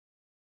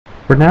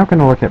We're now going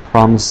to look at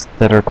problems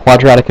that are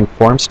quadratic in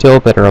form still,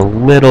 but are a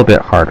little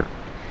bit harder.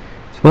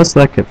 So let's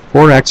look at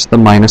 4x to the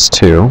minus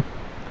 2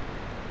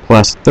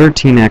 plus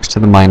 13x to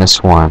the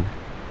minus 1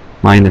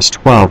 minus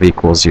 12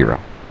 equals 0.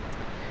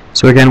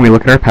 So again, we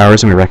look at our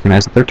powers and we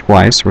recognize that they're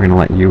twice. We're going to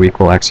let u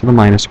equal x to the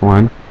minus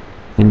 1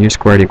 and u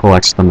squared equal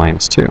x to the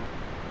minus 2.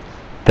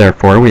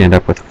 Therefore, we end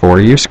up with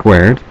 4u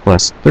squared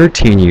plus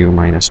 13u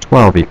minus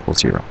 12 equals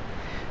 0.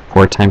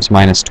 4 times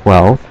minus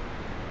 12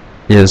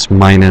 is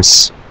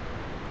minus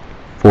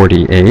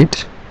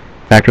 48.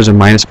 Factors of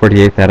minus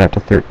 48 that up to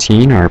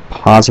 13 are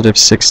positive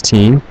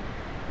 16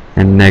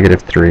 and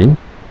negative 3.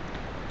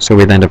 So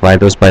we then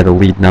divide those by the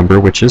lead number,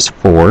 which is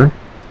 4.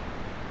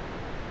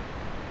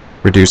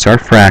 Reduce our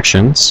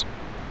fractions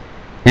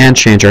and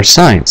change our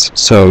signs.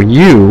 So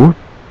u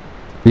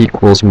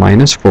equals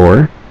minus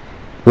 4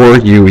 or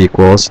u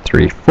equals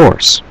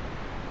 3/4.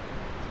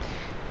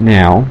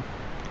 Now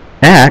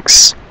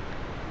x,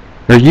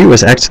 or u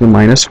is x to the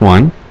minus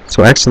 1.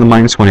 So x to the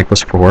minus 1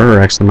 equals 4,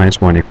 or x to the minus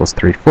 1 equals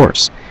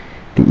 3/4.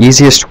 The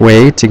easiest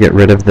way to get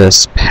rid of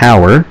this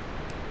power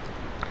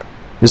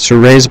is to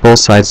raise both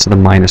sides to the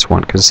minus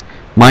 1, because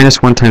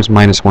minus 1 times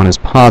minus 1 is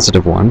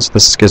positive 1, so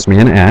this gives me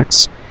an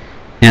x.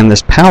 And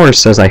this power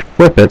says I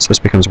flip it, so this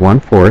becomes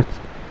 1/4,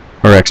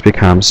 or x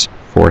becomes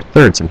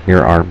 4/3, and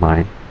here are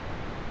my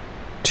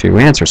two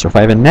answers. So if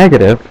I have a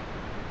negative,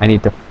 I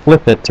need to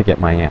flip it to get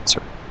my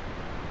answer.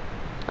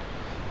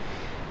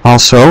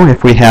 Also,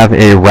 if we have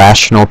a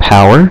rational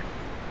power,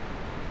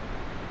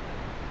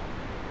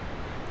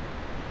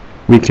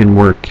 we can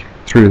work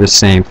through the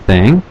same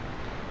thing.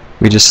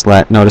 We just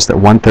notice that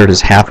 1/3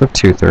 is half of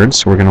 2/3,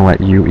 so we're going to let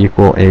u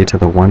equal a to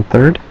the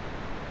 1/3,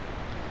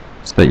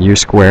 so that u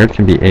squared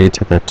can be a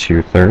to the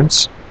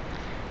 2/3.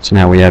 So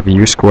now we have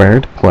u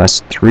squared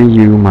plus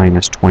 3u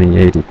minus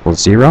 28 equals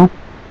 0.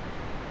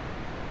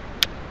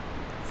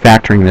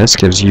 Factoring this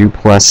gives u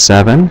plus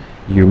 7,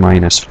 u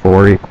minus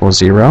 4 equals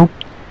 0.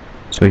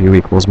 So u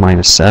equals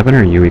minus 7,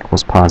 or u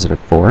equals positive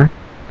 4.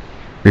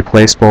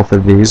 Replace both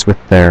of these with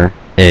their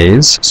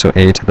a's. So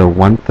a to the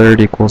 1/3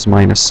 equals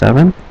minus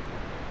 7.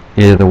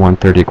 A to the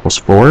 1/3 equals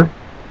 4.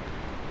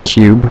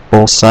 Cube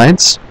both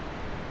sides.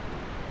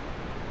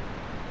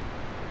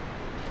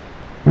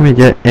 And we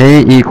get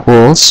a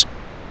equals,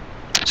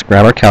 let's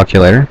grab our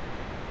calculator.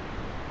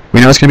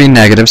 We know it's going to be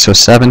negative, so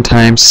 7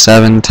 times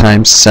 7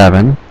 times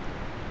 7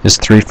 is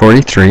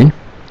 343.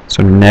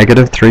 So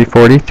negative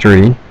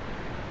 343,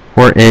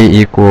 or a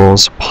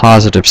equals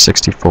positive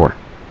 64.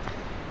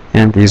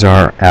 And these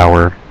are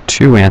our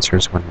two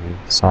answers when we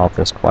solve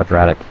this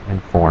quadratic in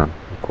form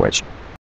equation.